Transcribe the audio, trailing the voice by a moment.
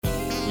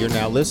You're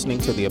now listening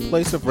to the A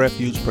Place of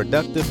Refuge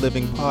Productive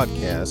Living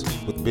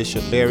podcast with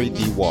Bishop Barry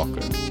D.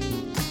 Walker.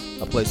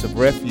 A Place of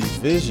Refuge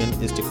vision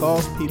is to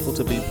cause people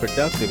to be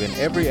productive in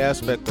every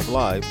aspect of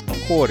life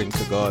according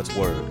to God's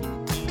Word.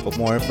 For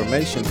more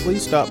information,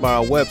 please stop by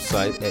our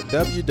website at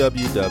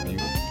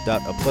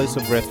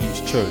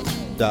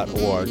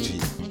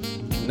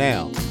www.aplaceofrefugechurch.org.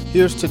 Now,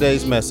 here's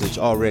today's message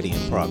already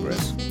in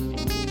progress.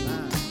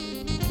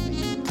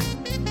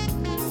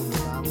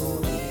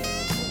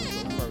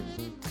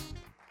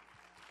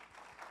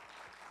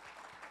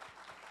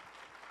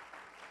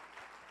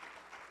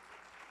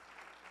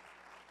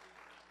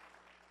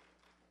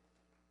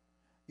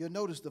 You'll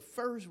notice the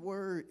first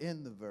word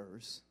in the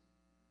verse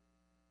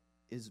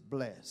is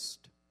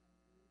blessed.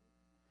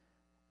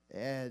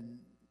 And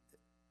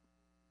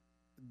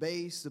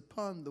based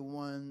upon the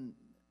one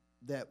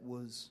that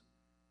was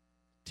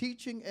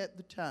teaching at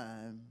the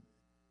time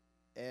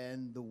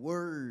and the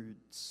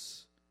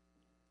words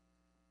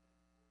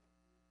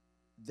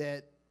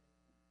that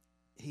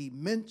he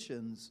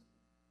mentions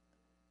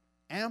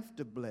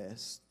after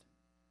blessed,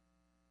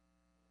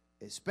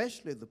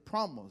 especially the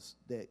promise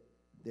that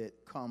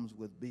comes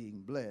with being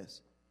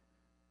blessed,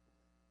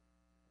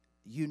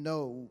 you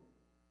know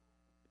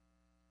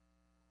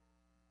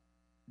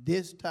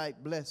this type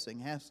blessing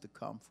has to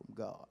come from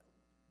God.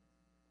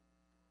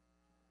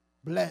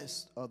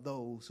 Blessed are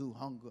those who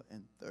hunger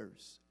and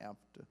thirst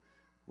after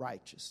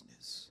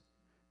righteousness.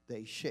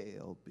 They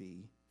shall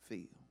be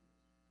filled.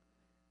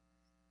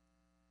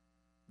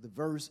 The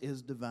verse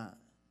is divine.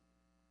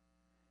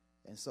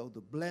 And so the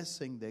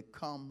blessing that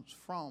comes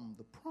from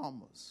the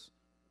promise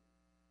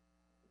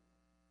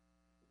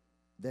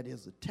that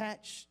is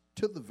attached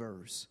to the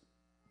verse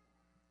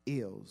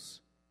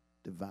is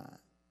divine.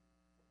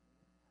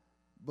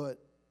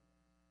 But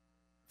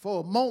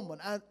for a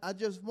moment, I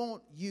just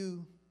want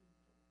you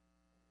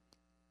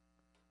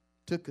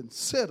to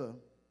consider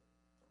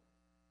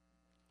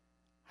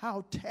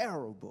how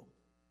terrible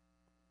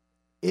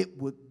it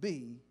would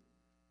be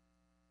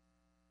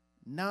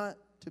not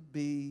to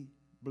be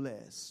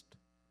blessed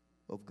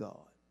of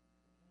God.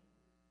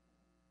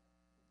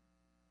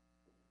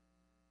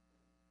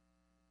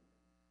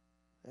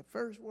 That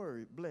first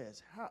word,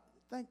 blessed,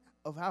 think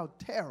of how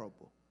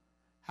terrible,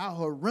 how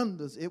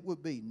horrendous it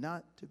would be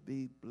not to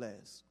be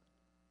blessed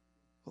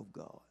of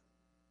God.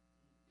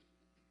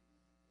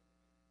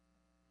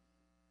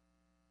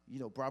 You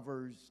know,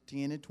 Proverbs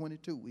 10 and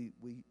 22,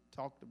 we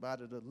talked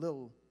about it a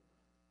little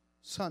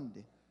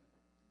Sunday,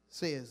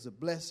 says the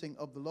blessing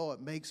of the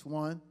Lord makes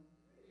one,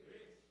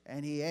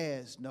 and he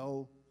has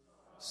no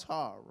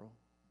sorrow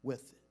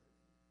with it.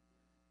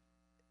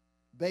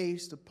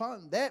 Based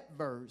upon that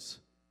verse,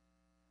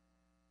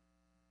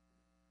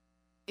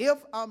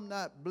 if I'm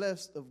not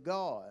blessed of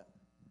God,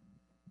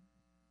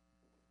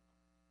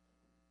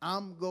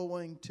 I'm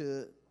going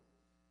to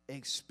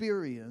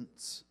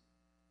experience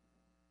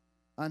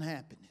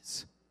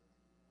unhappiness.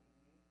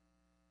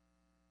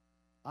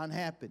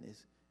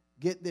 Unhappiness.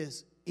 Get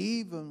this,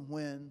 even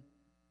when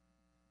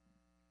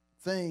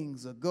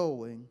things are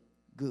going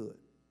good.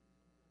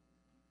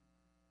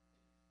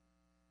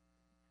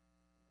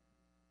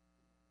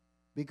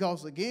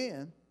 Because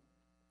again,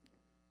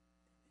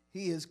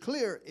 he is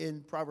clear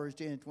in Proverbs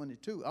 10 and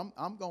 22.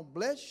 I'm going to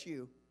bless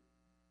you,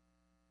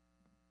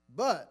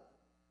 but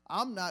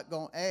I'm not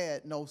going to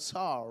add no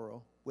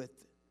sorrow with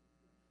it.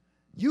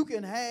 You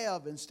can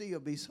have and still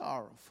be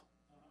sorrowful.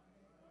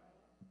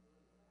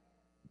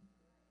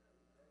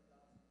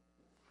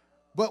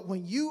 But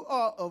when you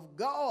are of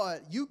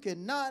God, you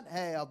cannot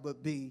have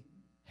but be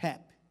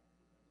happy.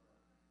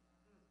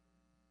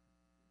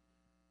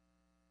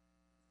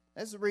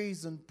 That's the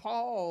reason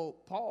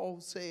Paul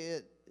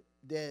said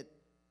that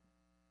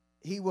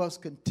he was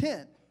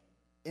content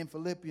in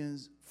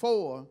Philippians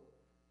 4,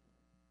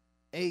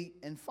 8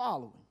 and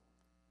following.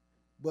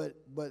 But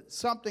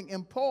something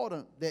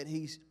important that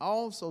he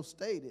also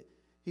stated,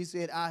 he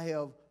said, I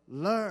have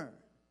learned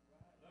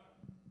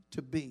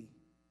to be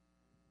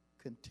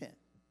content.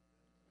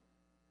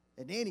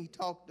 And then he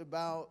talked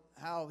about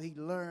how he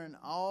learned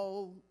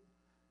all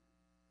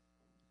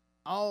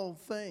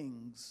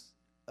things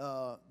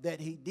that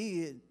he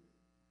did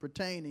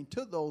pertaining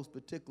to those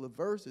particular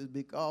verses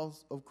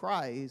because of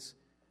Christ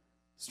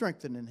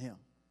strengthening him.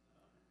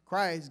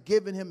 Christ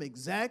giving him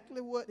exactly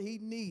what he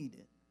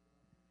needed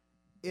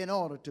in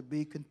order to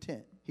be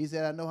content. He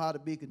said, I know how to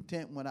be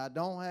content when I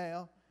don't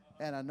have,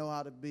 and I know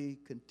how to be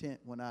content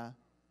when I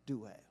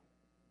do have.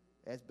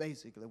 That's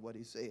basically what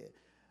he said.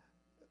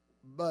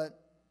 But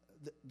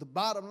the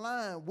bottom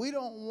line, we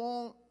don't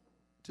want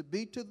to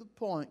be to the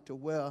point to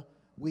where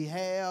we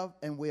have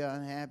and we are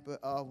unhappy,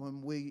 or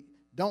when we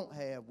don't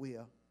have, we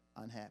are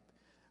unhappy.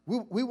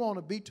 We want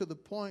to be to the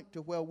point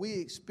to where we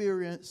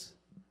experience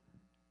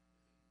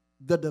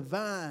the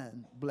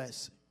divine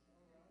blessing.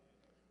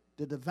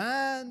 The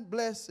divine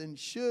blessing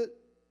should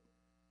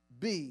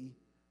be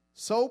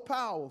so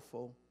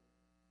powerful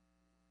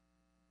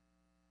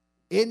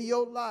in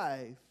your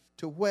life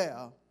to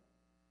where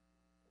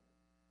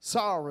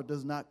sorrow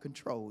does not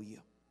control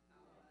you.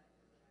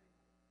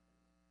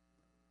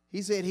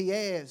 He said he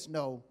adds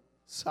no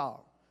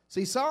sorrow.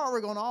 See, sorrow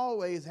is going to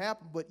always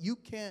happen, but you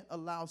can't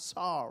allow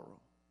sorrow,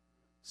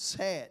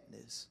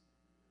 sadness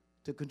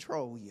to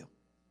control you.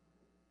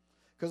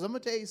 Because I'm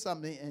going to tell you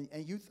something,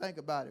 and you think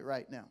about it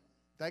right now.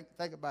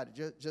 Think about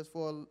it just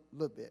for a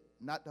little bit,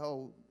 not the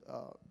whole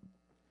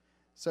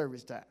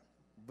service time.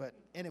 But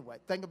anyway,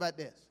 think about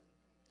this.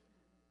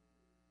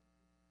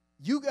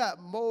 You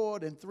got more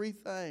than 3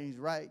 things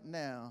right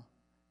now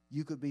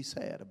you could be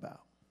sad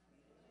about.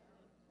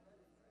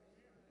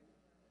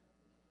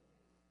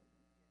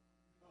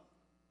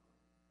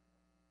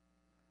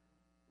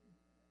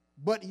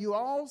 But you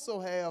also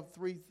have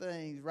 3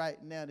 things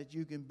right now that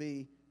you can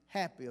be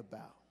happy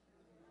about.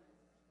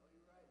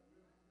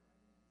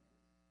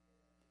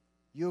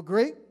 You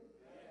agree?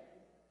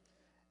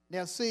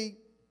 Now see,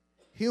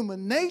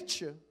 human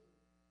nature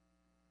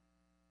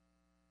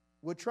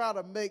will try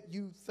to make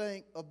you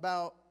think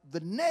about the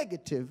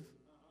negative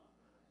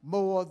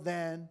more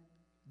than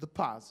the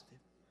positive.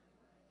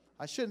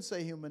 I shouldn't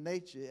say human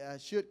nature. I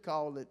should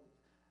call it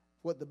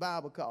what the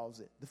Bible calls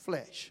it, the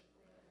flesh.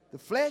 The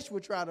flesh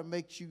will try to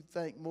make you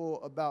think more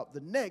about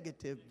the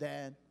negative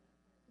than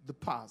the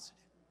positive.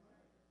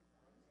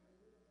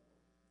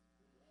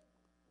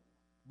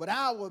 But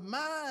our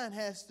mind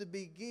has to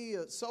be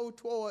geared so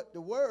toward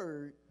the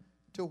word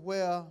to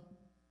where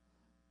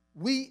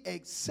we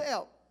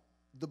accept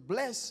the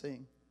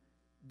blessing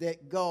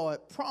that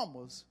God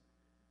promised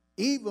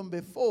even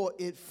before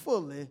it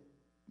fully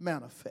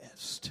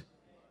manifests.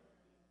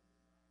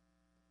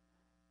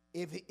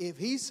 If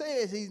he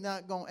says he's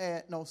not going to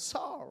add no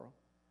sorrow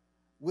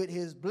with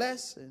his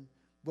blessing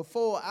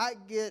before I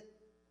get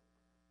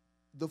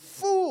the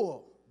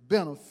full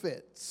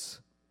benefits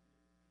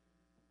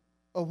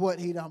of what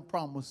he done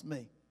promised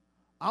me,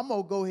 I'm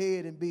going to go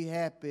ahead and be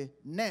happy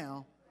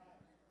now,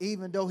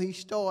 even though he's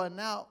starting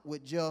out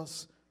with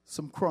just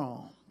some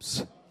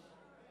crumbs.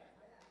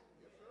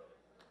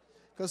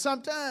 Because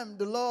sometimes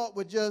the Lord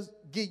would just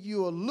give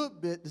you a little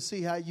bit to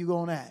see how you're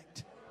going to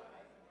act.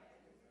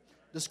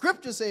 The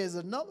scripture says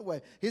another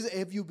way. He said,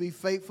 if you be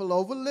faithful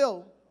over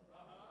little,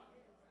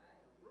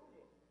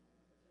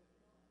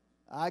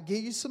 I'll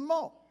give you some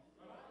more.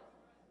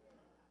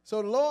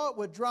 So the Lord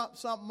would drop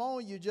something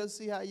on you, just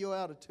see how your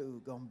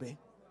attitude going to be.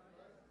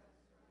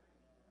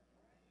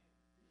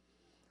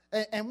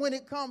 And when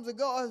it comes to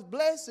God's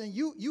blessing,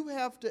 you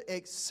have to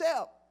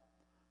accept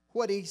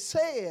what he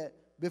said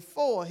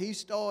before he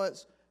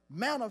starts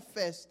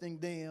manifesting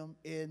them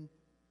in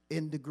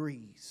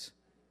degrees.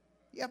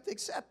 You have to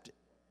accept it.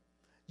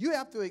 You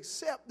have to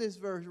accept this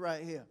verse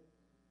right here.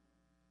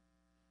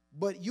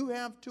 But you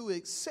have to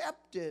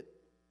accept it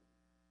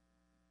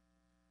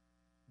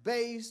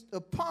based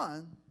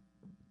upon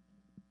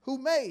who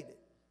made it.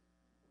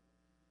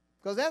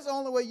 Because that's the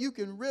only way you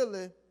can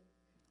really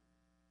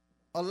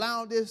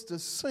allow this to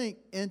sink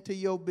into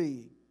your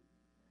being.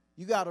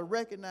 You got to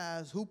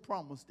recognize who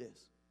promised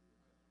this.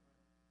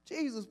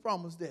 Jesus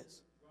promised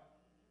this.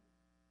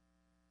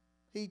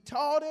 He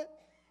taught it,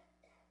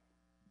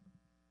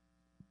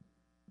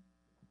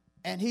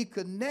 and he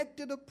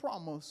connected a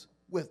promise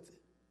with it.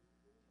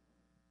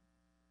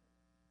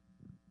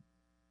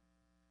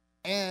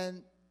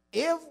 And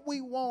if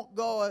we want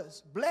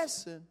God's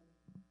blessing,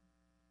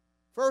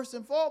 first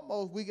and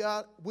foremost,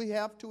 we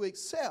have to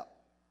accept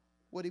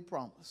what he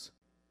promised.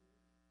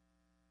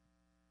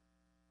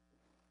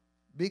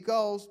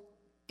 Because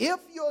if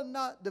you're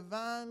not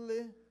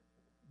divinely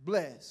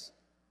blessed,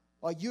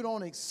 or you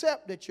don't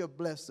accept that you're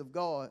blessed of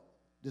God,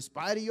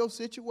 despite of your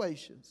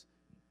situations,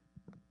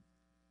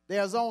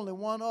 there's only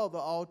one other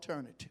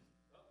alternative.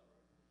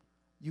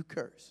 You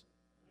curse.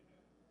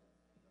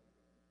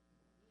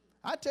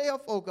 I tell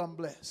folk I'm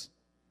blessed.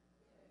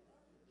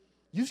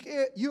 You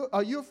scared?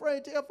 Are you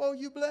afraid to tell folk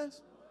you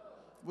blessed?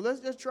 Well,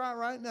 let's just try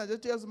right now.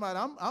 Just tell somebody,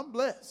 I'm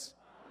blessed.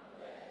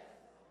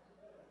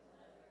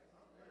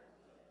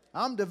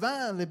 I'm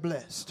divinely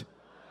blessed.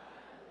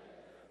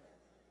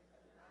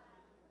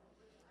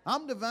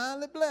 I'm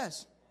divinely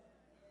blessed.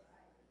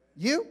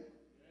 You?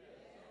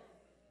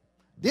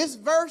 This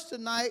verse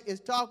tonight is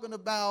talking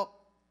about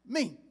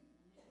me.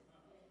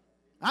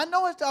 I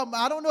know it's talking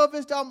about, I don't know if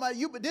it's talking about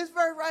you, but this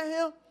verse right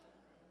here,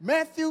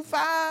 Matthew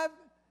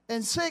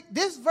 5:6,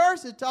 this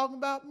verse is talking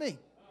about me.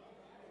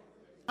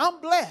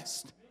 I'm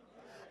blessed.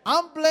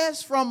 I'm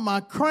blessed from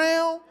my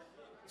crown,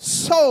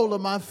 sole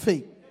of my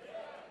feet.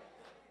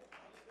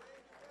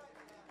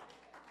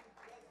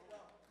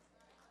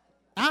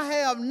 I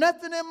have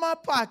nothing in my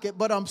pocket,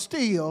 but I'm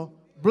still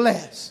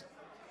blessed.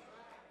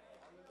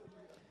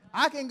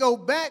 I can go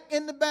back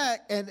in the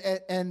back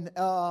and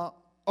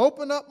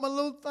open up my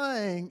little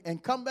thing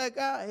and come back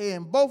out here,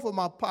 and both of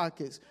my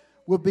pockets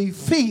will be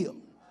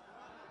filled.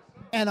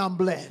 And I'm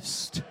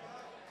blessed.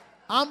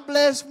 I'm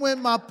blessed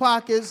when my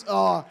pockets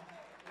are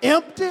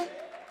empty.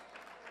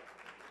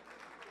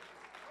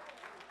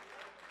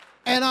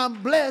 And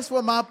I'm blessed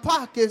when my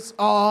pockets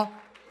are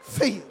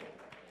filled.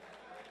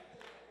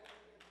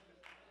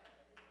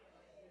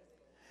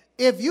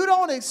 If you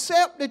don't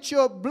accept that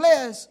you're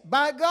blessed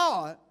by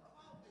God,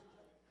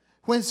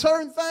 when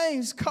certain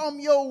things come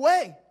your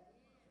way,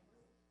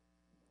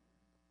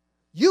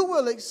 you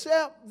will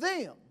accept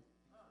them.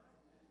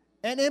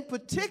 And in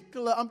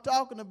particular, I'm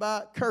talking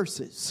about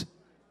curses.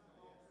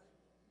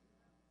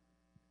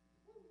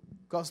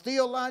 Because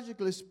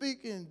theologically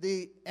speaking,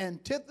 the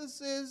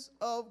antithesis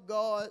of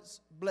God's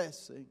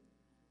blessing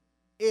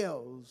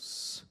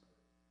is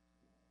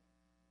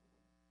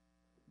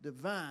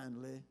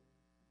divinely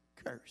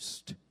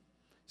cursed.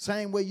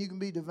 Same way you can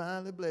be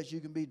divinely blessed, you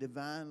can be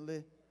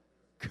divinely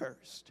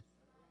cursed.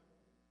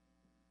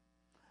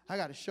 I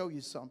got to show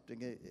you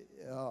something.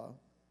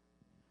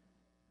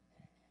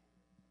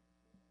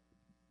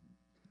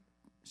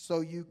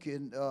 So you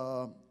can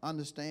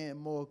understand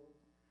more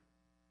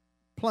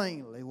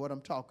plainly what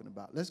I'm talking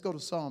about. Let's go to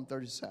Psalm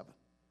 37.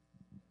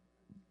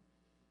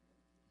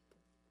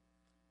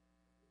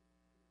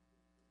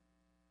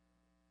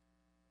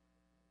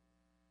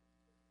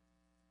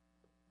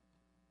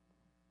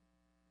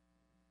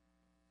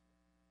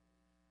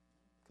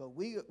 Because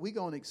we're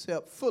going to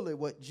accept fully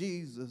what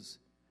Jesus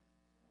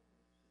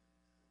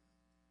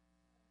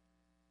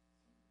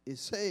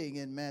is saying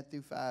in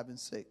Matthew 5 and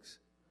 6.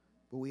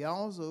 But we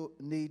also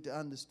need to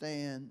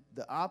understand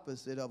the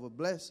opposite of a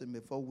blessing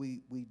before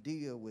we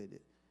deal with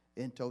it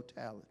in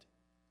totality.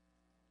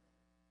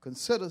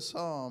 Consider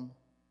Psalm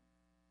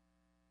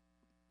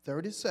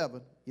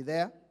 37. You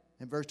there?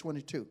 In verse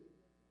 22.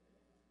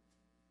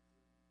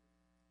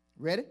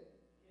 Ready?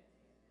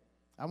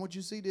 I want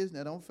you to see this.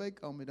 Now, don't fake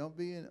on me. Don't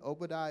be in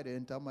Obadiah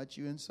and talking about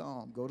you in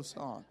Psalm. Go to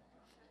Psalm.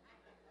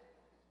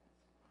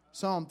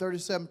 Psalm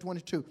 37,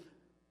 22.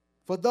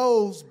 For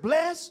those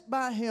blessed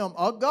by him,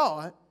 or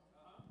God,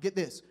 get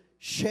this,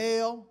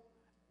 shall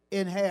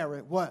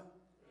inherit what?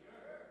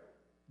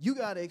 You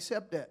got to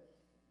accept that.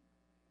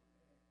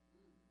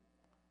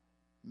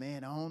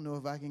 Man, I don't know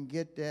if I can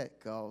get that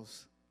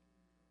because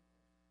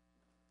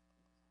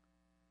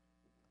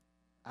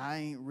I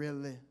ain't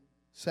really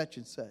such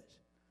and such.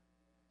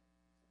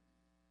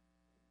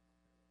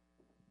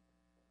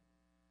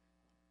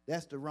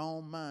 That's the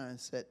wrong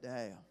mindset to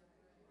have.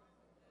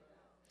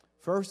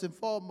 First and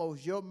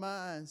foremost, your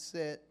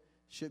mindset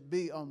should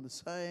be on the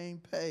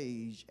same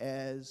page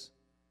as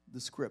the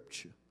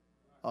scripture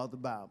or the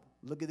Bible.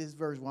 Look at this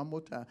verse one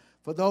more time.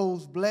 For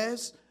those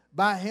blessed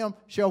by him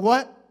shall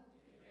what?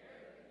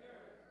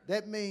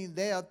 That means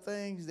there are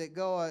things that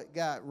God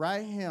got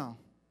right here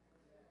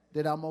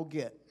that I'm going to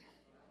get.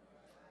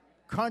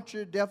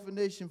 Country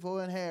definition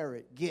for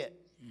inherit, get.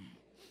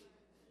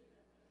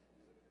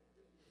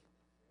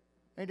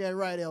 Ain't that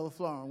right, Ella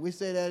Florence? We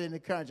say that in the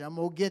country. I'm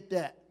going to get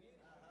that.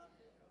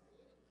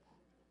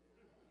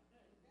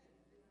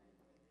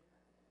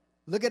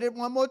 Look at it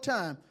one more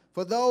time.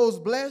 For those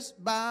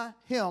blessed by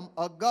him,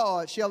 or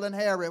God, shall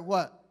inherit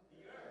what?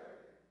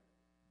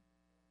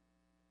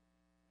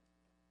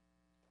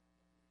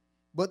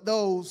 But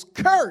those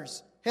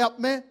cursed, help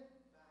me.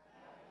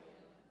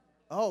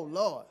 Oh,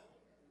 Lord.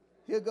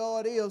 Here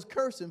God is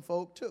cursing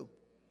folk too.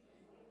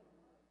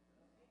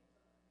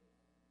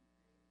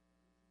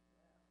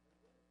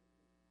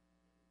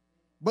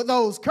 But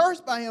those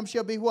cursed by him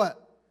shall be what?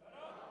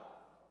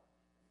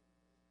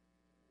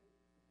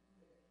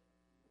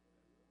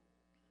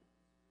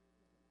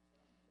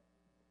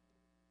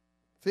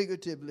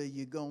 Figuratively,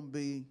 you're going to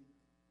be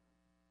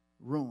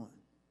ruined.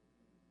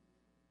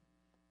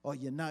 Or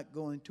you're not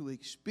going to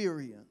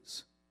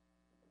experience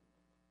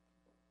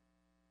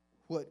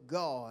what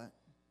God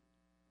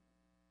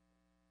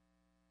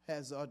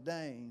has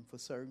ordained for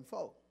certain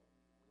folk.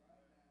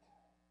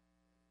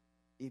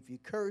 If you're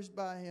cursed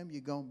by him,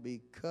 you're going to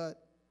be cut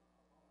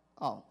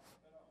off.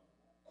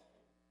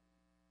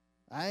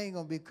 I ain't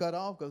going to be cut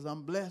off because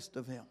I'm blessed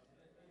of him.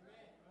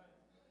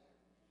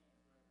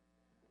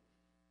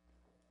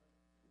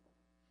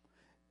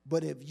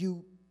 But if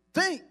you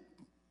think,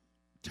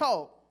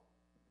 talk,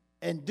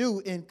 and do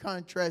in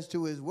contrast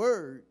to his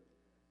word,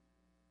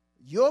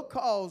 you're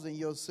causing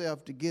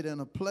yourself to get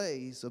in a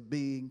place of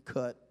being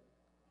cut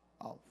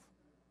off.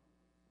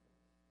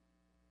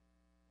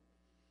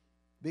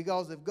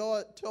 Because if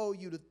God told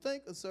you to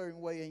think a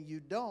certain way and you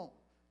don't,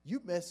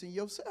 you're messing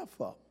yourself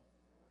up.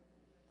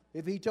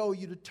 If he told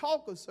you to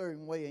talk a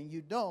certain way and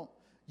you don't,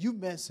 you're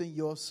messing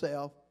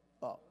yourself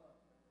up.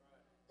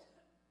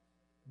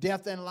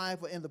 Death and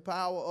life are in the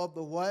power of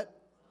the what?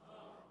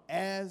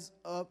 As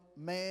a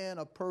man,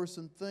 a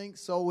person thinks,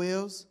 so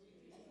is.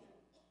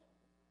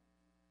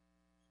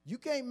 You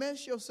can't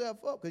mess yourself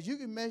up, because you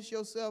can mess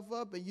yourself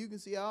up and you can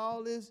see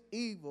all this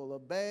evil or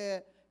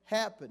bad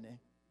happening.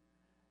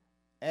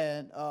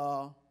 And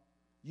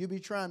you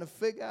be trying to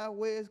figure out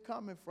where it's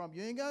coming from.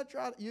 You ain't got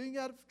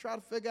to try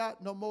to figure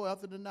out no more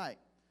after the night.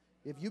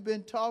 If you've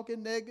been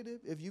talking negative,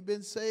 if you've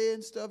been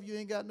saying stuff you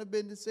ain't got no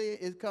business saying,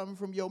 it's coming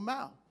from your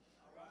mouth.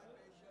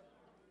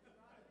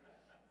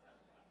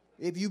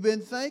 If you've been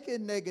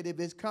thinking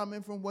negative, it's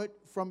coming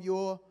from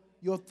your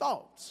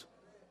thoughts.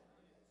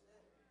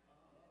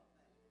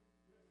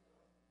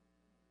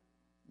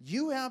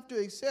 You have to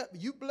accept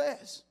you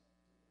blessed.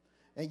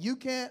 And you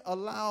can't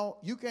allow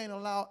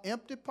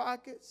empty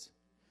pockets.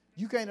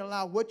 You can't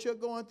allow what you're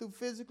going through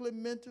physically,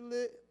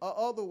 mentally, or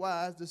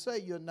otherwise to say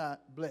you're not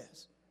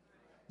blessed.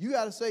 You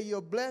got to say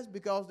you're blessed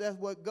because that's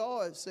what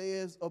God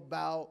says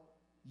about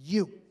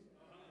you.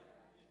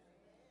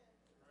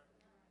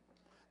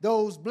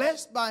 Those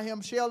blessed by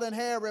him shall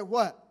inherit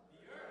what?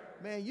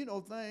 Man, you know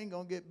things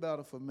going to get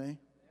better for me.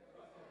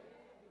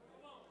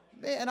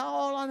 Man,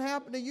 all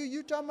unhappy to you.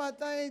 You talking about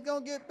things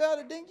going to get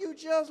better. Didn't you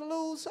just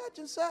lose such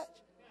and such?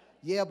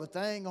 Yeah, but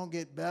things going to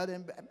get better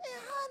and better. Man,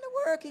 how in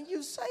the world can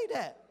you say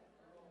that?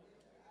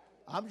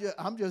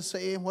 I'm just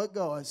saying what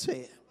God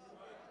said.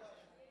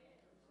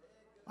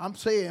 I'm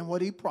saying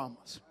what he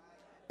promised.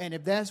 And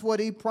if that's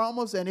what he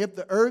promised, and if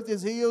the earth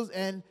is his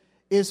and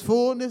its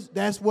fullness,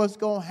 that's what's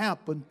going to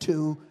happen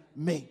to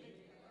me.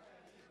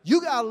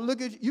 You got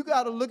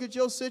to look at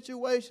your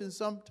situation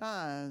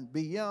sometimes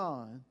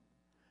beyond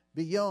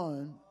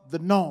the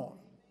norm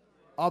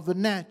of the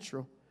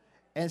natural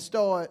and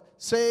start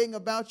saying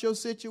about your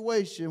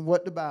situation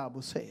what the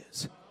Bible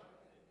says.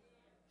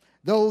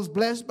 Those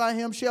blessed by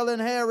him shall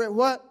inherit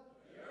what?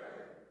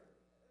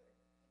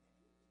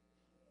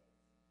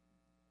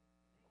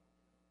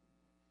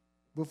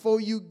 Before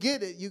you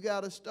get it, you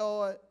got to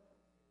start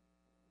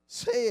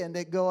saying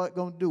that God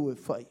going to do it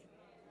for you.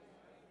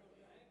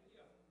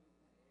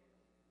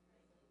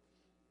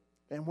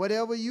 And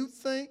whatever you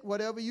think,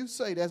 whatever you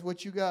say, that's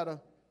what you got to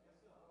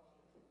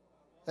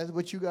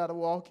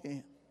walk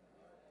in.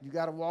 You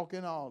got to walk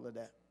in all of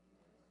that.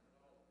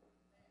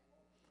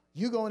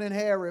 You're going to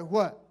inherit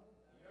what?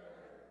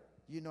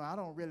 You know, I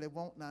don't really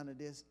want none of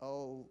this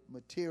old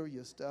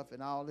material stuff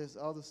and all this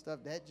other stuff.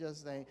 That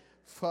just ain't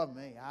for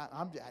me.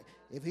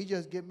 If he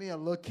just give me a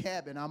little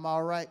cabin, I'm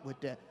all right with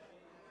that.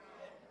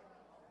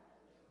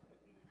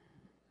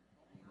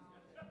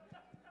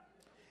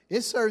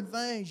 It's certain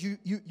things you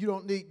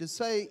don't need to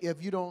say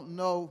if you don't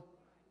know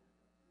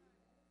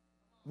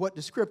what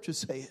the scripture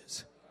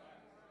says.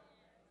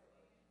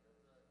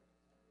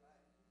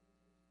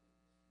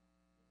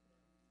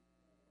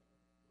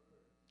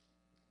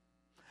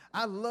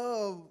 I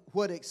love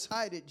what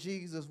excited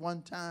Jesus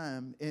one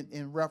time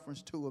in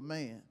reference to a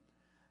man.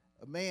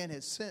 A man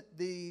had sent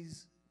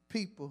these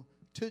people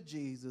to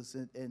Jesus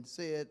and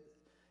said,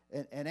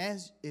 and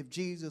asked if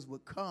Jesus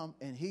would come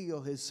and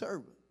heal his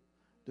servant.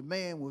 The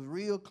man was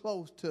real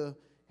close to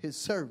his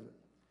servant.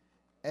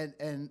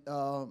 And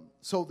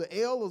so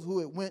the elders who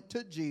had went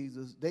to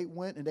Jesus, they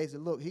went and they said,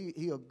 look,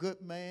 he a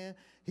good man.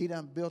 He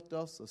done built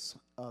us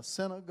a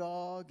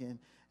synagogue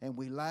and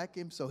we like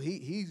him. So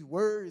he's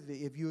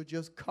worthy if you'll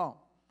just come.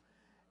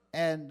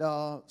 And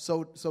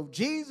so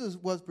Jesus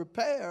was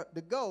prepared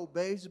to go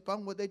based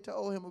upon what they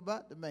told him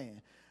about the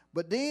man.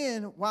 But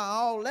then while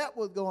all that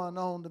was going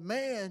on, the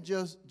man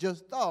just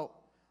thought,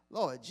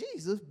 Lord,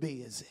 Jesus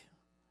busy.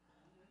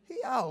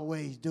 He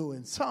always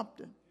doing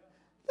something.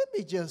 Let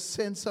me just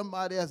send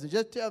somebody else and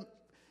just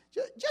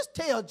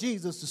tell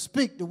Jesus to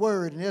speak the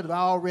word and it'll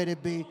already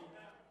be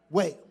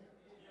well.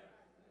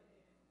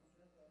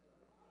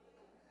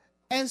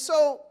 And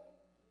so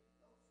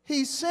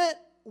he sent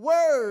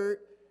word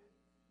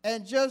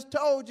and just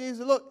told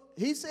Jesus, look,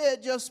 he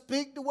said just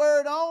speak the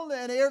word only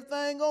and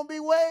everything gonna be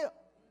well.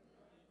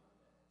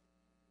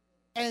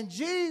 And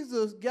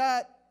Jesus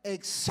got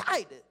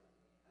excited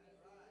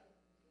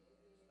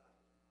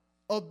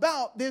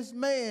about this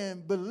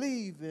man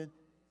believing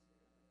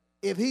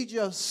if he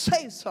just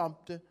say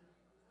something.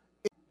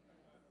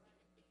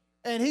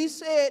 And he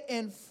said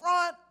in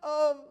front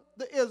of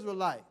the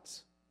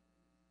Israelites,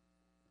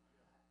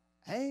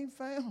 I ain't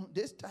found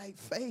this type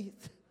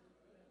faith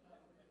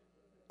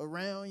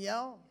around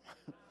y'all.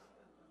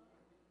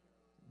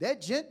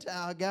 That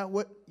Gentile got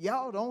what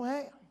y'all don't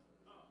have.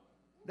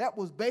 That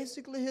was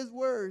basically his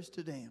words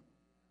to them.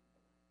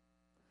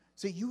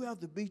 See, you have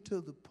to be to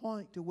the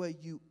point to where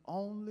you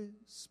only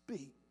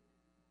speak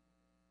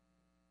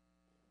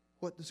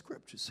what the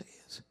scripture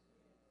says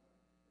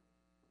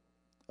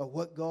or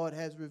what God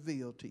has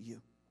revealed to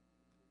you.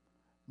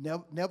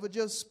 Never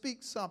just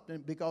speak something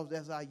because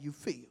that's how you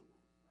feel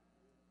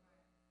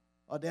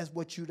or that's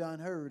what you done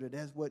heard or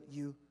that's what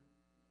you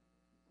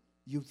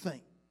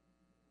think.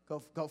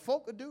 Because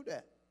folk will do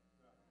that.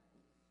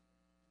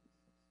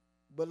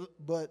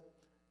 But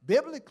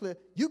biblically,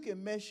 you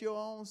can mess your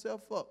own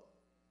self up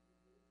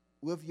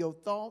with your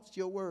thoughts,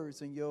 your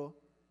words, and your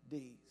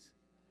deeds.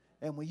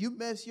 And when you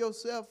mess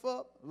yourself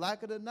up,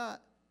 like it or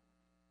not,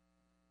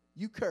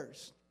 you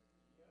curse.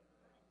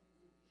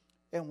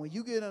 And when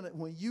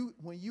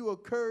you are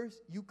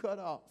cursed, you cut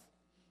off.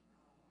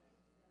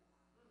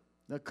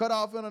 Now, cut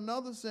off in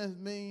another sense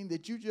means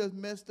that you just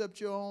messed up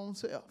your own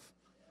self.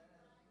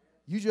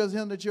 You just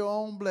hindered your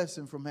own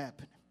blessing from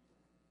happening.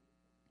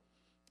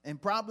 And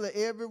probably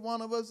every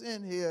one of us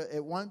in here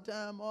at one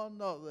time or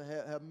another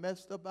have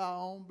messed up our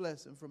own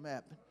blessing from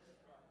happening.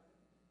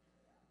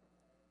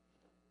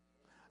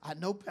 I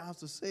know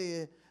Pastor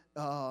said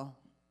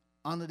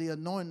under the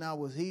anointing I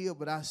was healed,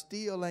 but I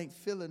still ain't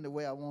feeling the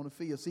way I want to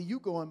feel. See, you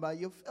going by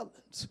your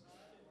feelings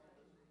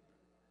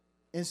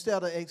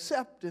instead of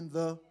accepting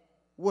the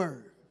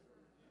word.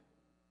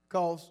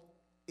 Because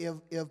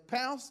if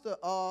pastor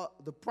or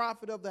the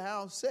prophet of the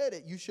house said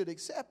it, you should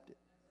accept it.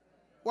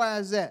 Why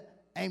is that?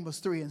 Amos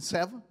 3 and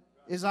 7.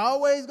 It's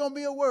always going to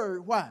be a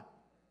word. Why?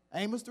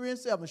 Amos 3 and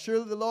 7.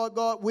 Surely the Lord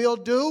God will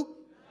do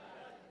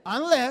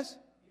unless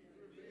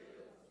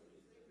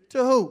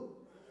to who?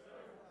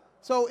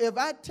 So if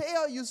I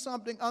tell you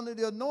something under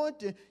the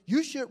anointing,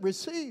 you should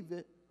receive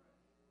it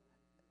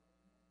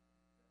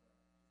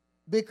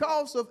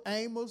because of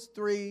Amos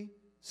 3,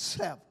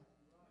 7.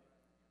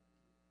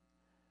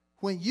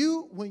 When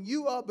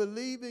you are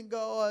believing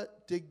God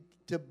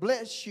to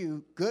bless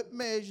you, good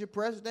measure,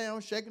 pressed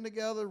down, shaken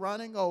together,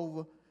 running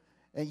over,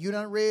 and you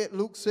done read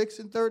Luke 6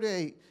 and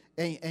 38,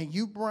 and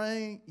you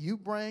bring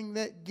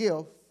that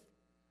gift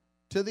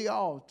to the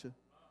altar,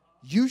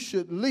 you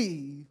should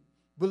leave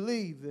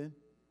believing,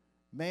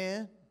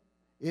 man,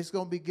 it's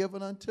going to be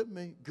given unto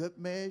me, good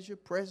measure,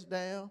 pressed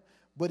down.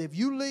 But if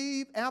you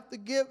leave after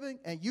giving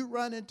and you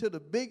run into the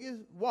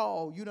biggest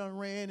wall you done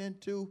ran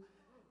into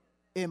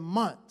in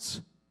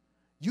months,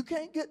 you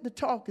can't get the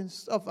talking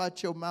stuff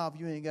out your mouth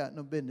you ain't got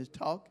no business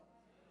talking.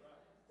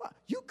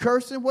 You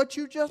cursing what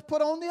you just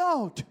put on the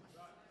altar.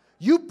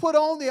 You put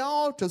on the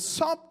altar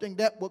something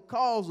that would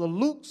cause a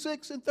Luke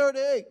 6 and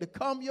 38 to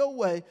come your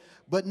way,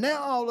 but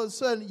now all of a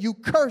sudden you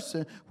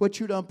cursing what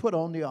you done put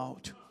on the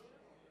altar.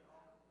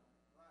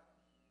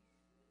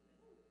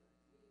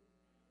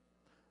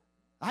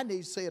 I need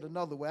to say it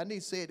another way. I need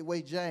to say it the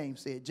way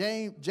James said.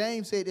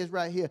 James said this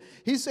right here.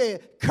 He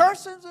said,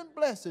 cursings and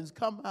blessings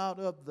come out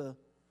of the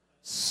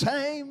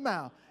same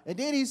mouth. And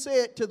then he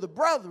said to the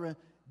brethren,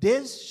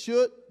 this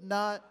should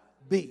not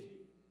be.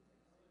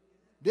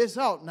 This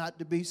ought not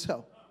to be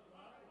so.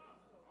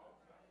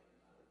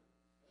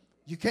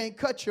 You can't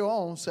cut your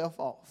own self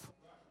off.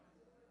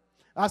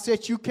 I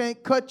said you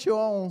can't cut your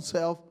own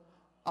self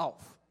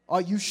off. Or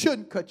you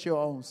shouldn't cut your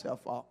own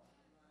self off.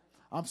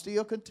 I'm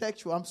still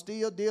contextual. I'm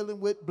still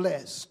dealing with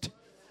blessed.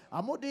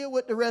 I'm going to deal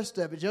with the rest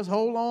of it. Just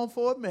hold on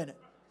for a minute.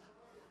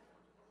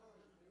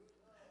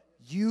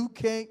 You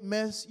can't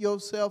mess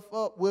yourself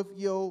up with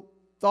your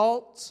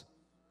thoughts,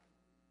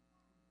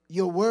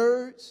 your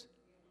words,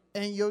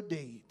 and your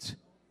deeds.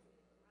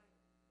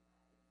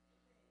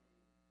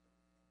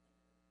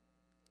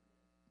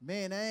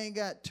 Man, I ain't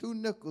got two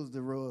nickels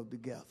to rub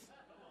together.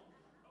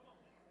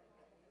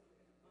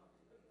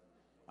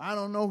 I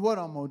don't know what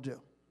I'm going to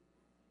do.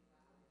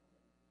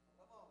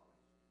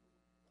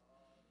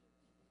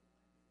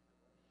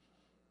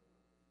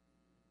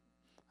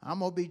 I'm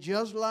going to be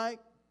just like.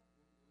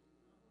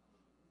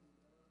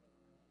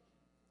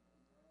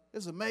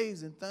 It's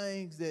amazing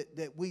things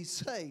that we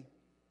say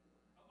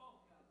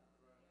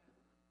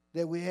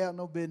that we have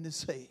no business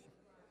saying.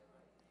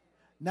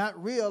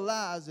 Not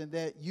realizing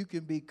that you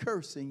can be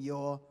cursing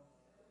your.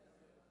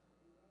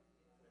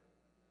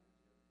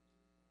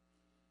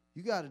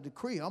 You got to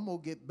decree, I'm going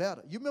to get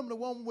better. You remember the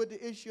woman with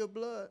the issue of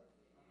blood?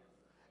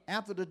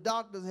 After the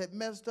doctors had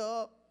messed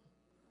her up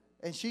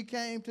and she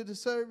came to the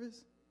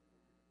service,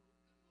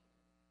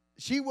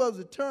 she was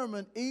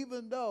determined,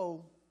 even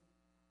though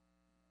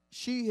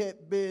she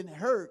had been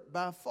hurt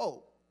by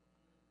folk,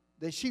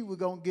 that she was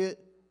going to get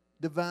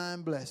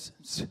divine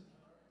blessings.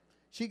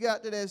 She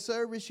got to that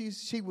service,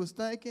 she was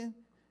thinking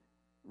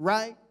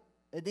right,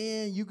 and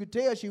then you could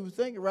tell she was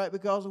thinking right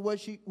because of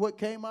what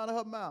came out of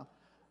her mouth.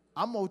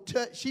 I'm going to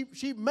touch,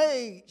 she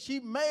made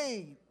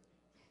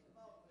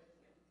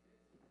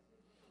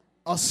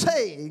a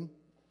saying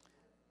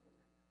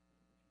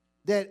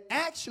that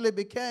actually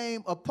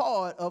became a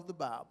part of the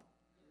Bible.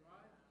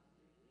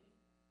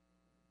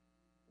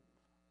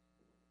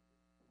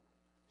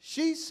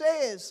 She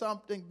said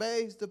something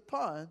based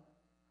upon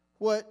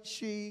what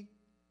she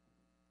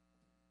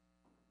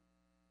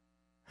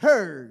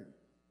heard.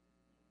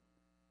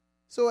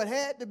 So it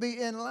had to be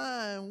in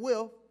line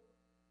with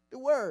the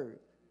word.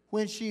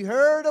 When she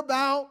heard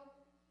about,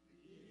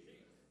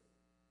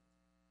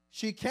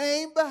 she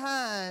came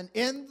behind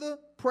in the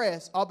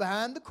press or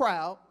behind the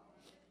crowd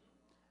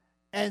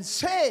and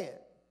said,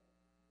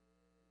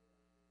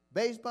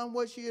 based upon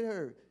what she had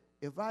heard,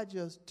 if I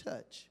just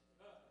touch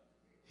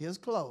his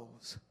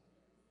clothes,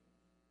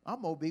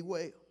 I'm going to be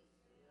well.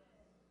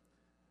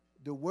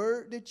 The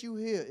word that you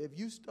hear, if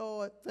you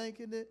start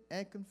thinking it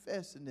and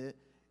confessing it,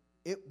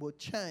 it will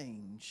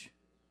change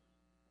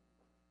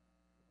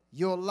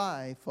your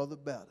life for the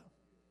better.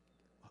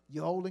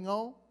 You holding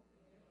on?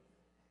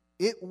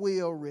 It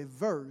will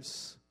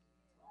reverse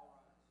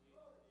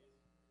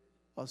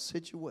a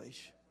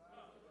situation.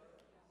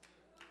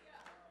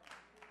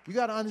 You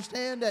got to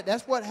understand that.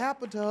 That's what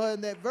happened to her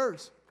in that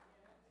verse.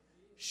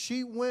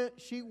 She went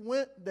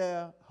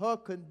there, her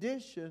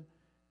condition,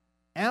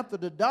 after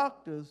the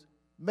doctors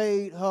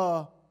made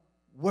her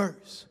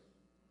worse.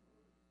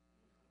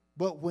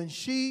 But when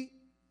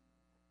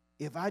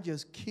if I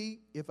just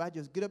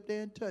get up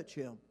there and touch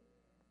him,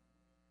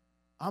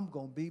 I'm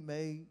going to be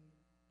made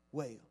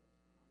well.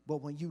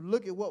 But when you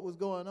look at what was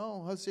going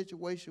on, her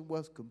situation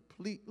was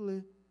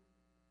completely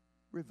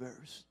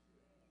reversed.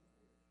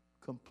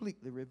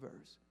 Completely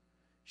reversed.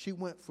 She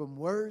went from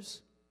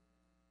worse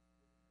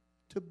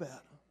to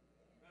better.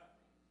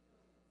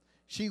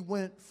 she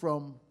went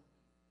from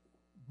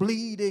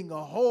bleeding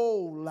a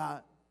whole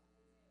lot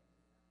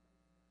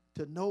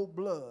to no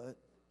blood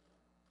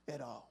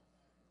at all.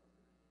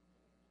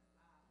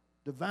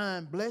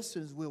 Divine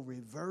blessings will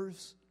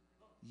reverse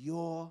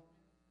your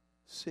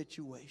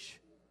situation.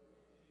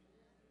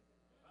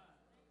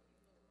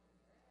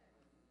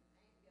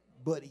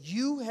 But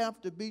you have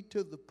to be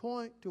to the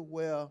point to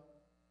where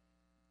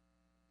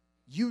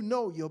you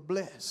know you're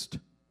blessed.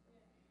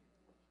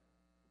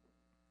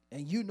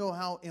 And you know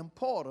how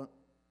important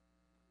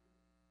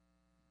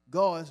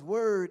God's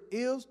word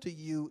is to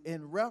you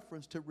in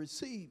reference to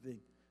receiving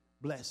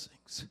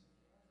blessings.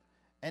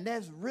 And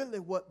that's really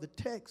what the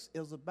text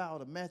is about,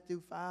 of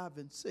Matthew 5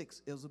 and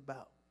 6 is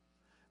about.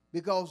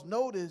 Because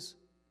notice,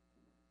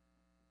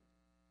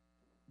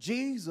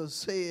 Jesus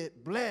said,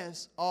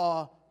 blessed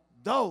are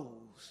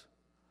those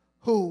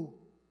who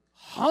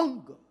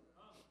hunger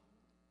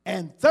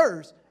and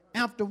thirst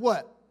after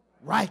what?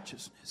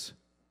 Righteousness.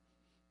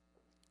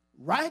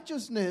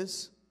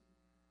 Righteousness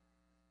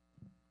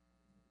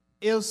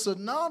is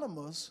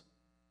synonymous,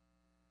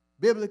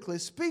 biblically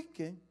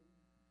speaking,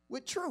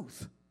 with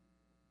truth.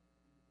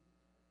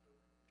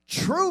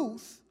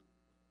 Truth,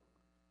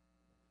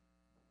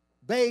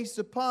 based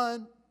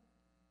upon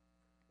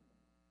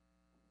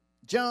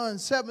John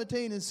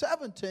 17 and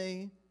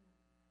 17,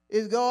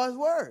 is God's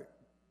word.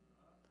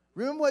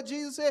 Remember what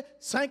Jesus said?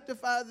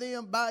 Sanctify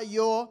them by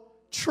your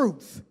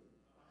truth.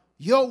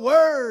 Your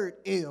word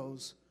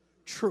is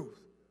truth.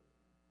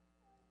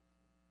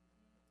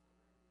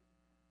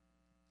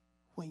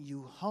 When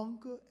you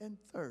hunger and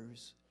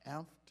thirst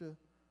after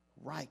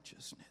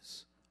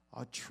righteousness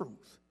or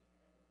truth,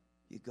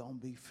 you're going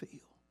to be filled.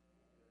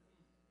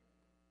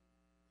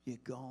 You're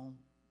going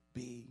to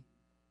be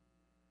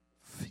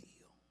filled.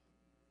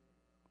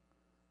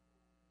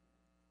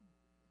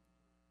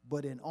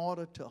 But in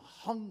order to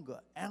hunger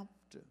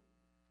after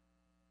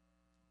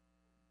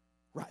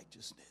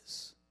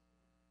righteousness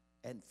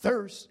and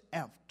thirst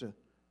after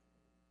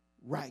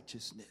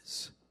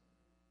righteousness,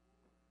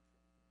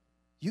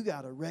 you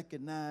got to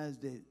recognize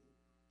that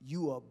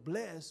you are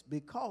blessed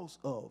because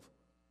of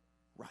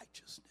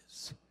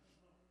righteousness.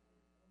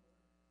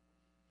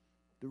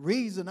 The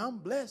reason I'm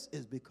blessed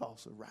is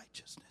because of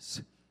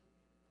righteousness.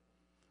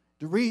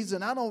 The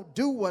reason I don't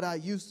do what I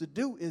used to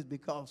do is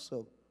because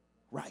of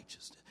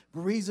righteousness. The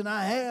reason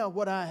I have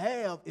what I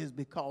have is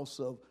because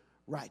of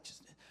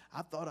righteousness.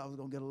 I thought I was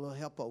going to get a little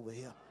help over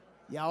here.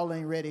 Y'all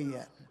ain't ready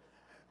yet.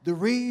 The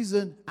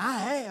reason I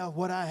have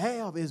what I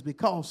have is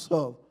because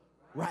of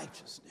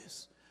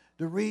righteousness.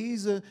 The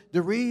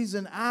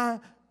reason I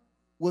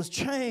was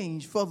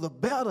changed for the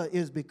better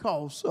is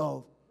because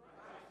of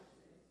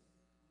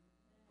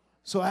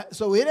So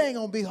it ain't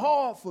going to be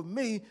hard for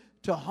me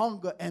to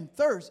hunger and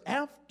thirst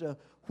after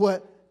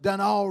what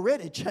done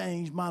already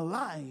changed my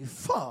life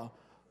for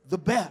the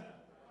better.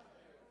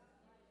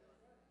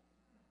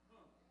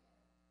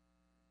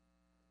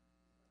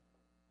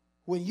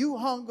 When you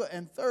hunger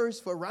and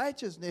thirst for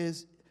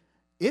righteousness,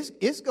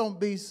 it's going to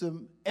be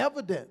some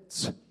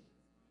evidence.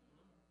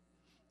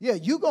 Yeah,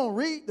 you're going to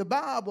read the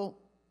Bible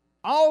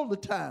all the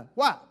time.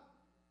 Why?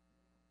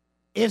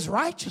 It's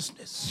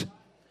righteousness.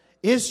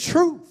 It's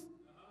truth.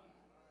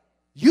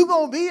 You're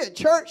going to be at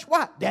church.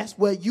 Why? That's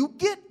where you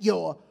get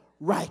your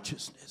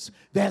righteousness.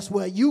 That's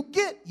where you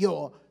get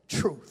your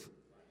truth.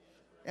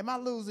 Am I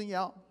losing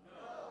y'all?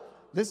 No.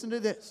 Listen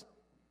to this.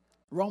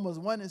 Romans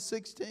 1 and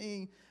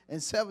 16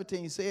 and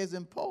 17 says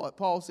in part,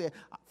 Paul said,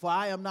 for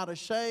I am not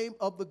ashamed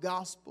of the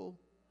gospel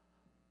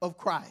of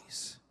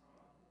Christ.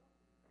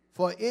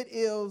 For it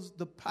is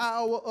the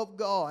power of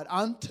God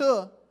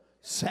unto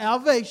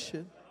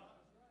salvation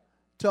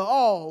to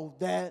all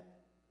that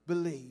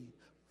believe.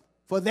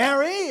 For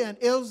therein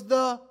is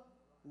the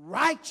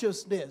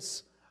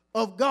righteousness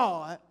of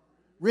God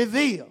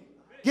revealed.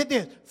 Get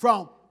this,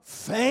 from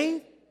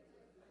faith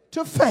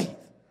to faith.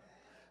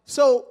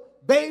 So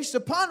based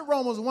upon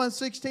Romans 1,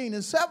 16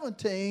 and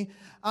 17,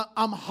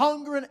 I'm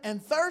hungering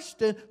and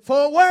thirsting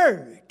for a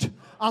word.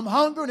 I'm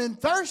hungering and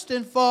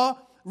thirsting for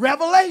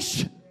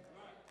revelation.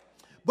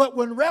 But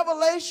when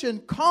revelation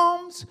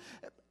comes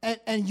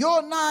and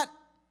you're not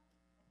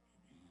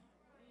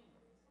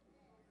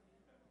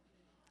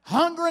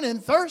hungering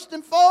and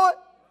thirsting for it,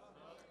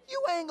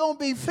 you ain't going to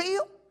be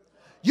filled.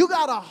 You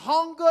got to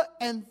hunger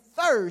and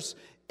thirst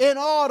in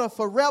order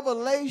for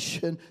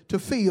revelation to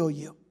fill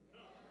you.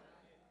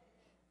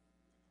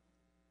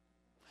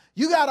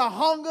 You got to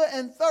hunger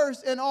and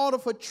thirst in order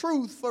for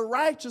truth, for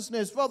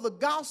righteousness, for the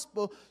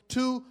gospel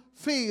to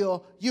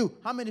fill you.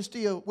 How many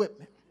still with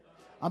me?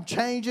 I'm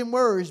changing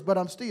words, but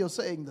I'm still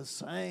saying the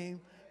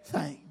same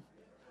thing.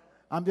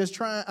 I'm just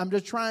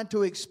trying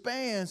to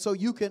expand so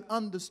you can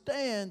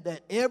understand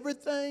that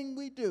everything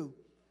we do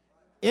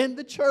in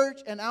the church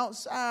and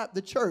outside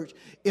the church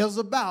is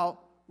about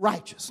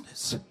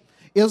righteousness,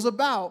 is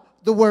about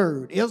the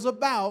word, is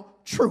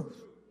about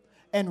truth.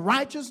 And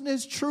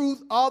righteousness,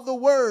 truth, or the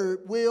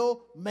word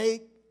will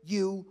make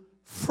you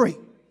free.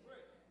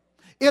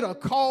 It'll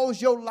cause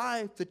your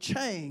life to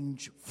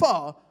change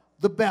for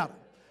the better.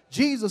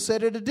 Jesus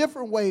said it a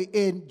different way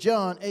in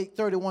John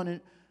 8:31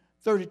 and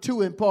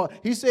 32 in part.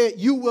 He said,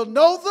 you will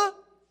know the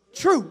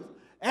truth,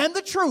 and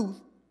the truth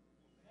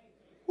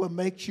will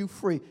make you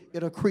free.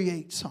 It'll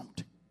create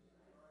something.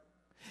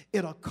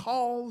 It'll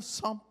cause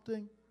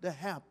something to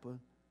happen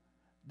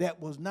that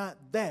was not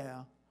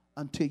there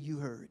until you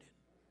heard it.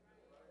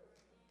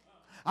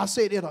 I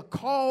said it'll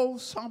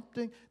cause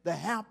something to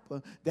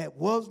happen that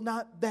was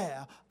not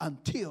there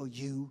until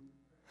you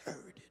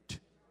heard it.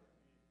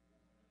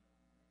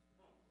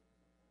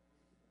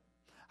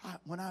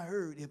 When I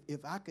heard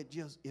if I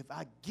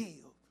give,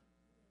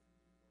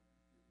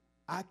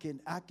 I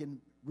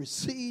can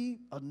receive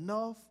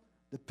enough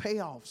to pay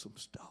off some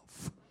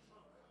stuff.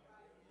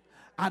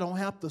 I don't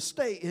have to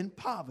stay in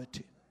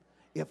poverty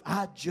if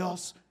I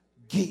just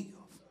give.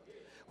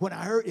 When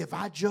I heard if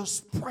I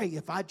just pray,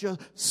 if I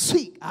just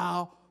seek,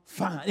 I'll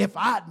find. If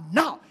I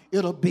knock,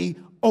 it'll be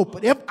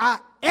open. If I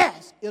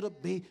ask, it'll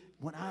be.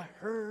 When I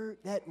heard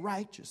that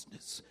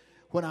righteousness,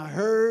 when I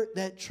heard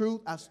that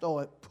truth, I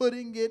started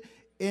putting it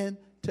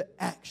into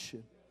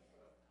action.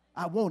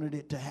 I wanted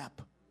it to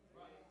happen.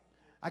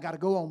 I got to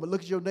go on, but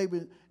look at your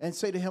neighbor and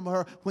say to him or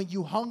her, when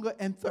you hunger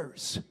and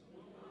thirst,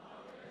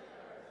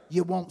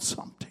 you want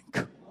something.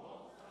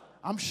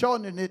 I'm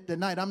shortening it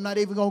tonight. I'm not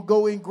even going to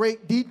go in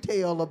great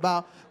detail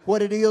about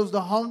what it is to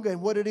hunger and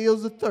what it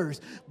is to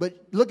thirst.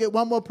 But look at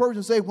one more person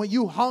and say, when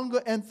you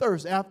hunger and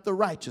thirst after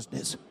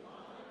righteousness,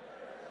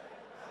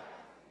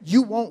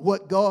 you want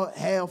what God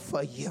have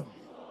for you.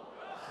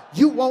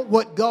 You want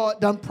what God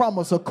done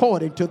promised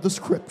according to the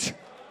scripture.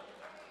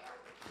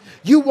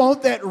 You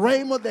want that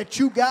rhema that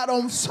you got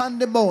on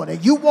Sunday morning.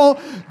 You want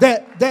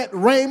that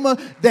rhema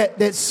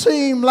that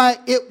seemed like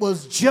it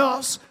was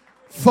just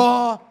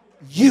for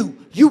you.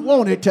 You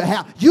want it to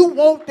happen. You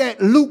want that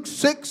Luke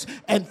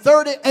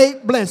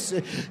 6:38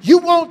 blessing. You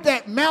want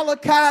that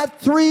Malachi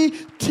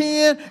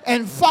 3:10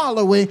 and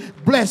following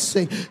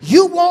blessing.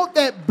 You want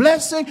that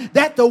blessing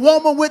that the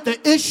woman with the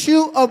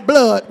issue of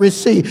blood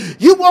received.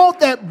 You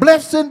want that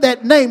blessing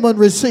that Naaman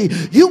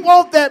received. You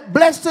want that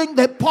blessing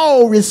that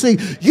Paul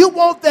received. You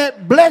want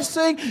that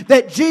blessing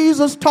that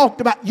Jesus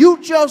talked about.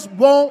 You just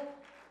want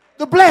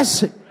the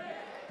blessing.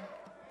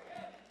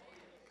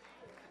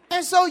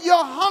 And so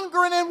you're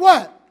hungering and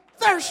what?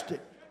 Thirsty.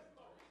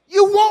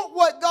 You want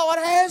what God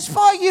has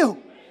for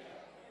you.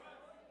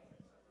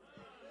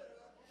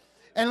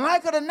 And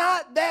like it or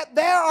not, that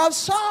there are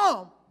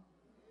some,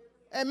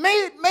 and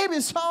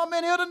maybe some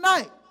in here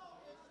tonight,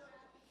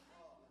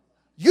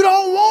 you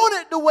don't want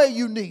it the way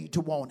you need to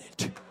want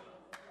it.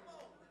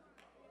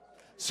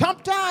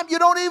 Sometimes you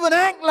don't even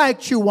act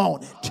like you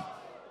want it.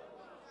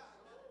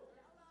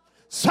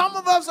 Some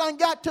of us ain't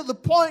got to the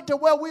point to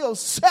where we'll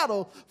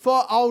settle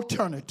for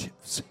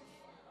alternatives.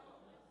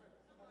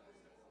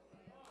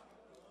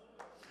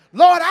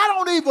 Lord, I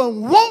don't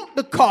even want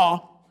the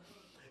car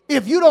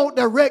if you don't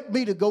direct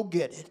me to go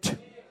get it.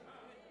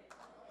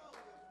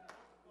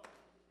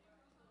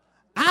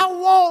 I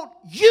want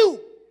you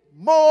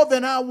more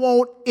than I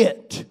want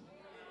it.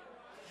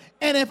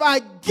 And if I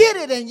get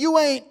it and you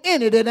ain't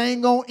in it, it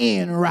ain't going to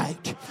end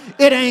right.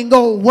 It ain't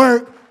going to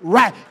work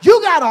right.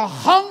 You got a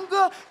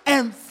hunger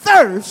and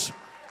thirst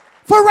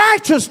for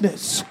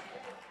righteousness.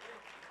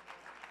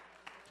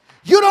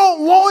 You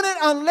don't want it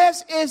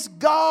unless it's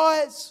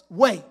God's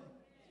way.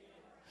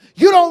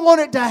 You don't want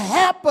it to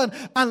happen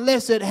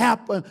unless it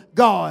happened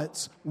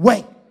God's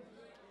way.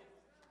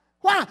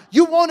 Why?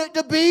 You want it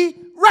to be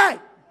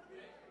right.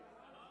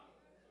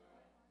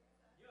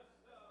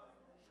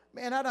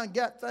 Man, I done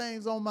got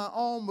things on my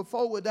own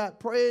before without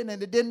praying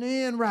and it didn't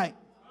end right.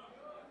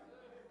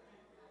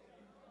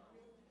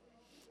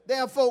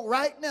 There are folk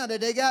right now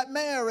that they got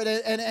married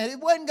and it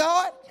wasn't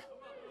God.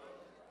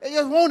 They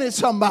just wanted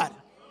somebody.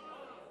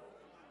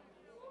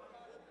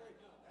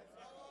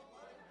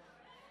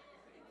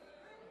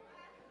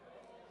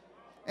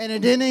 And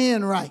it didn't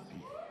end right.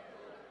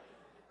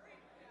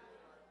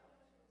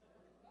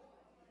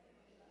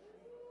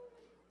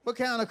 What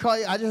kind of car?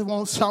 I just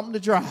want something to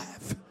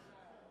drive.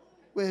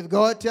 Well, if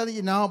God telling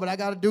you, no, but I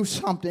got to do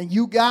something.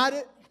 You got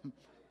it?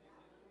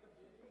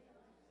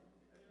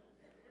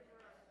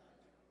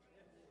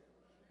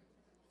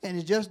 And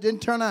it just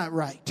didn't turn out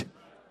right.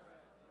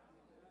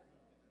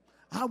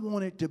 I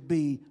want it to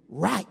be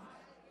right.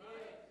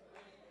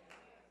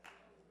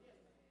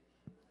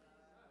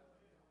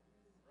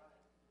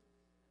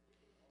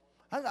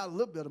 I got a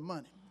little bit of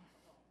money.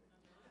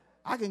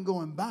 I can go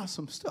and buy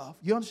some stuff.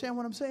 You understand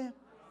what I'm saying?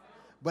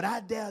 But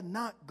I dare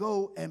not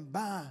go and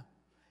buy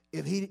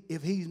if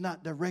he's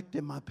not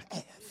directing my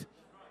path.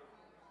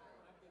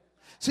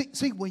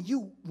 See, when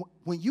you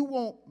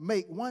won't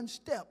make one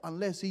step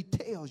unless he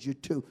tells you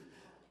to,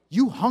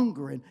 you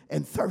hungering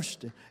and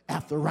thirsting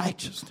after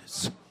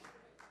righteousness.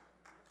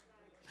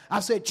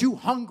 I said you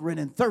hungering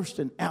and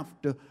thirsting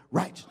after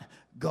righteousness.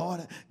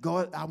 God,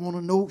 I want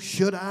to know,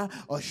 should I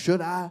or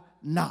should I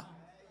not?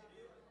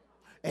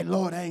 And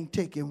Lord, I ain't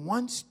taking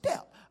one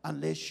step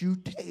unless you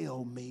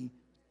tell me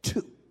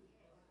to.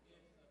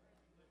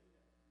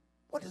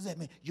 What does that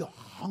mean? You're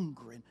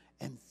hungering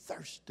and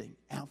thirsting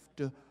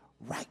after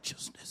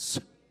righteousness.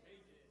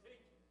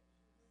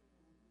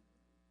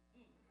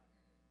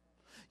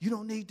 You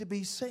don't need to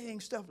be saying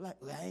stuff like,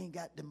 well, I ain't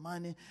got the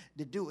money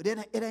to do it.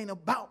 It ain't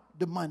about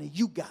the money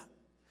you got.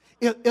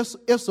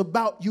 It's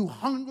about you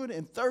hungering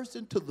and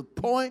thirsting to the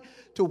point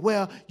to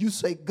where you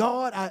say,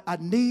 God, I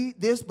need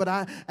this, but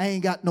I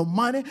ain't got no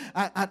money.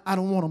 I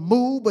don't want to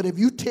move, but if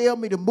you tell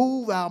me to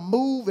move, I'll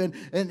move. And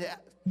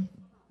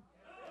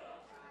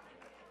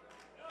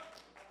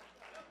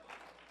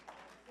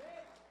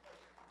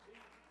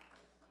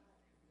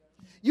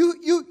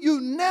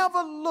you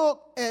never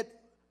look at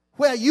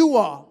where you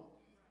are.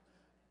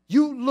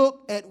 You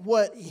look at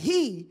what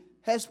he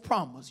has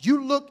promised.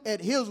 You look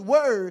at his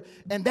word,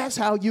 and that's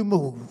how you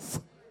move.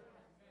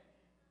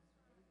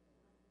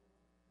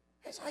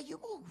 That's how you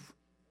move.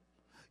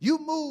 You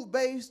move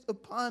based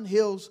upon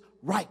his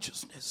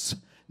righteousness,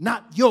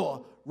 not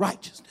your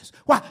righteousness.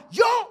 Why?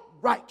 Your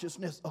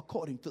righteousness,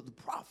 according to the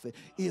prophet,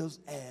 is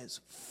as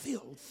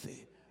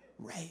filthy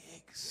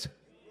rags.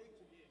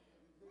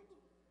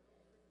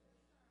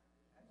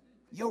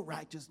 Your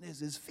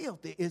righteousness is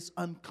filthy. It's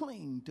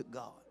unclean to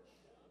God.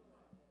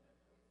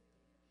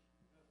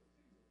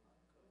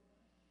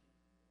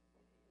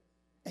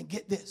 And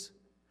get this,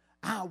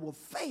 our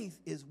faith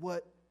is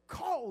what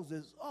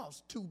causes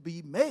us to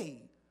be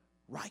made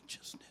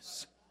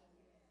righteousness.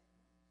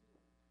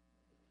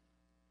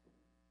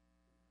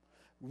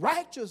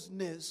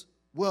 Righteousness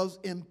was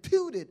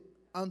imputed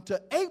unto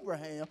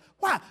Abraham.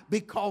 Why?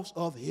 Because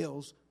of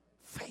his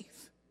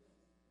faith.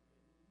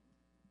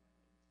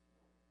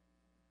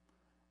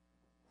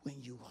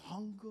 When you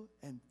hunger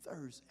and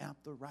thirst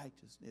after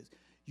righteousness,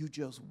 you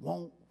just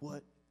want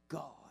what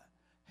God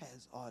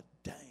has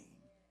ordained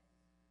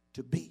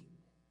to be.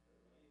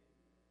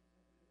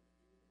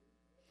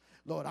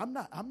 Lord, I'm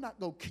not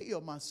going to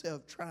kill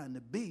myself trying to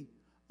be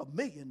a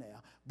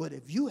millionaire, but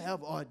if you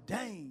have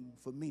ordained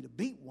for me to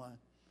be one,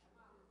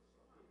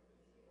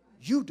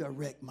 you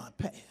direct my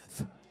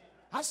path.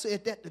 I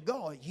said that to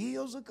God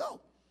years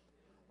ago.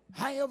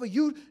 However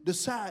you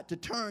decide to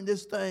turn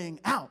this thing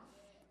out,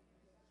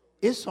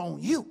 it's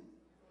on you.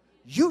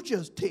 You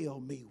just tell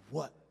me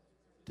what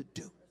to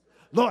do.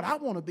 Lord, I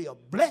want to be a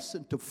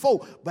blessing to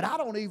folk, but I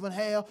don't even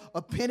have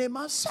a penny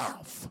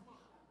myself.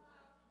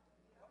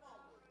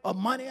 Of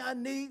money I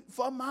need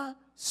for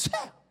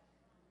myself.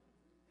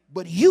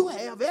 But you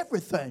have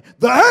everything.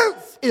 The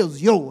earth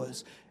is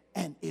yours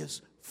and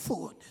its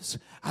fullness.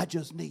 I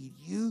just need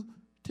you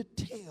to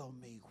tell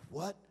me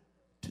what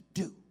to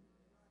do.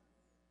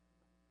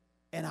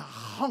 And I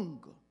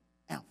hunger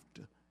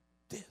after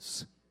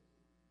this.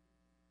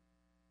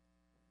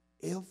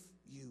 If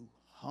you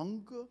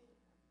hunger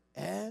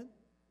and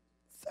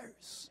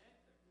thirst,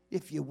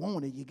 if you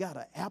want it, you got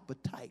an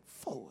appetite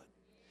for it.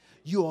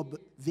 You are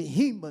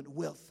vehement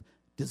with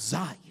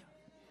desire.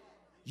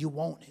 You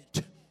want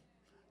it.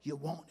 You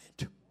want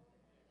it.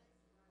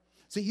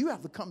 See, you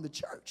have to come to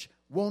church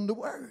wanting the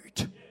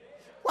word.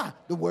 Why?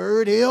 The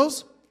word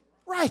is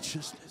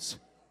righteousness.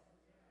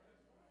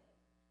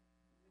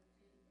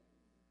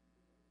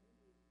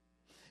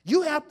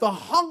 You have to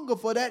hunger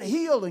for that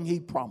healing he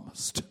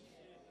promised.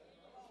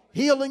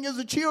 Healing is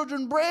the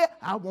children's bread.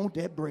 I want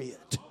that bread.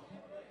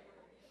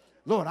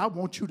 Lord, I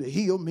want you to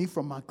heal me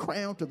from my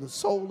crown to the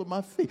sole of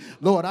my feet.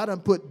 Lord, I done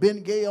put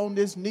Ben Gay on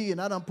this knee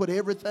and I done put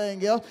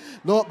everything else.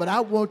 Lord, but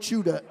I want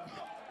you to.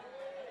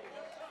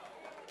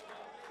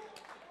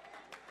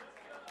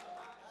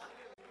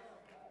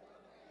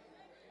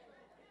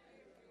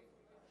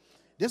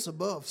 This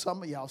above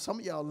some of y'all. Some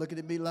of y'all looking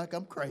at me like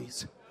I'm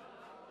crazy.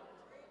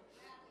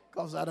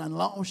 Because I done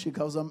lost you,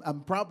 because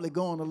I'm probably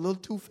going a little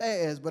too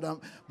fast, but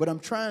I'm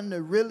trying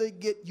to really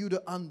get you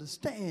to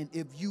understand,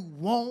 if you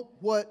want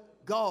what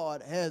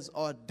God has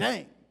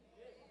ordained,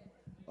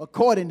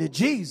 according to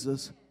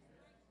Jesus,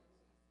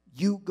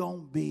 you gonna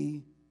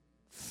be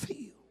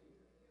filled.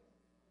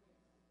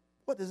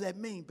 What does that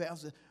mean,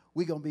 Pastor?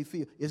 We gonna be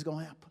filled. It's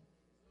gonna happen.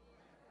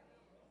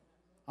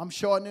 I'm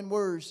shortening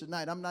words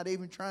tonight. I'm not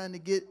even trying to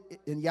get,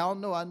 and y'all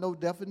know I know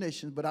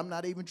definitions, but I'm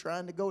not even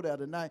trying to go there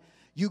tonight.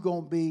 You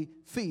gonna be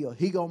filled.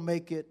 He gonna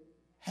make it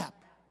happen.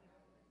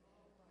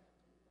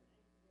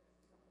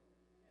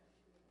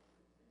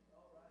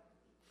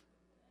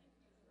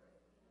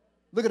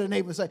 Look at the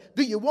neighbor and say,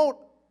 do you want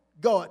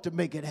God to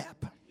make it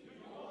happen?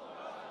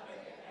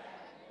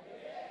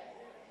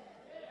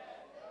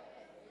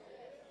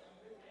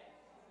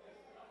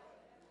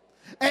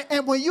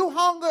 And when you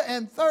hunger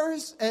and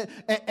thirst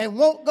and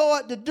want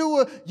God to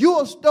do it,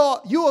 you'll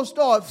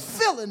start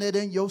feeling it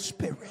in your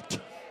spirit.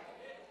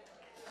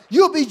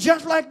 You'll be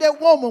just like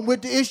that woman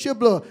with the issue of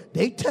blood.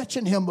 They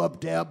touching him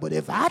up there, but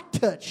if I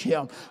touch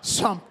him,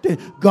 something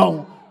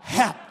gonna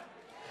happen.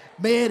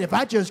 Man, if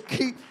I just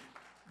keep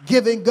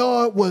giving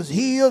God was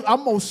healed,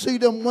 I'm going to see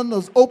them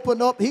windows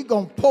open up. He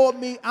going to pour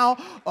me out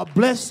a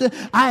blessing.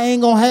 I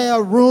ain't going to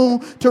have room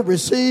to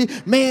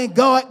receive. Man,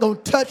 God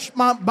going to touch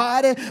my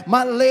body.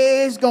 My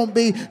legs going to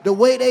be the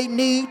way they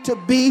need to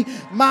be.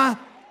 My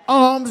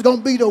arms going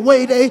to be the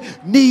way they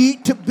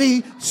need to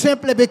be,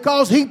 simply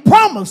because he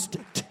promised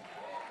it.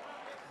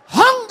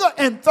 hunger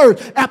and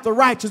thirst after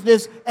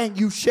righteousness, and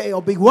you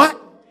shall be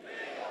what?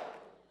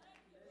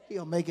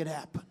 He'll make it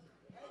happen.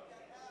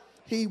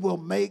 He will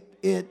make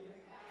it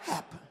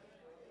happen.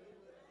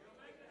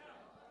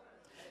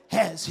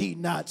 Has he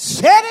not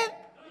said it?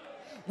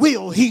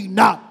 Will he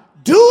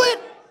not do it?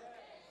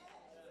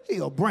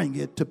 He'll bring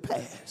it to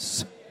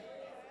pass.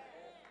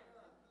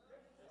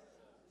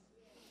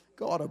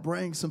 God will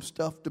bring some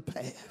stuff to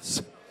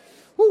pass.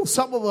 Ooh,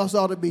 some of us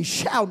ought to be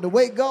shouting the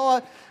way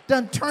God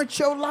done turned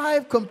your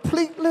life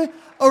completely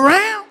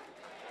around.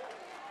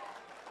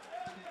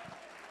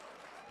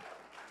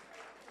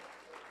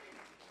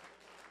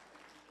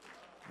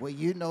 Well,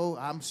 you know,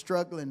 I'm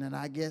struggling, and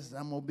I guess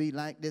I'm going to be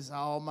like this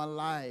all my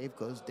life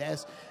because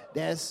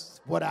that's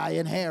what I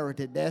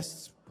inherited.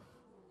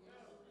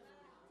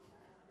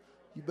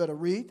 You better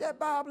read that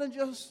Bible and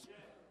just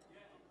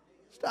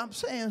stop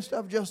saying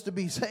stuff just to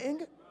be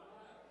saying it.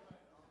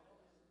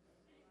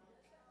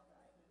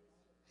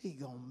 He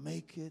going to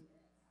make it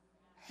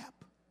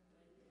happen.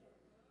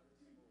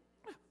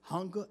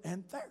 Hunger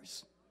and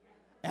thirst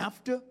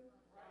after,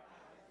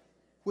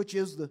 which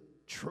is the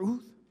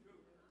truth,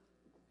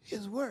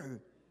 his word.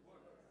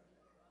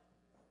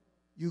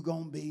 You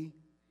going to be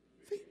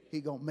free. He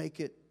going to make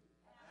it.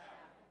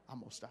 I'm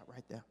going to stop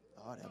right there.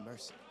 Lord have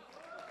mercy.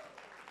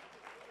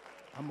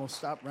 I'm going to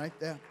stop right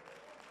there.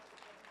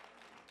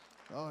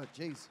 Lord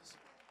Jesus.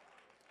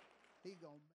 He going to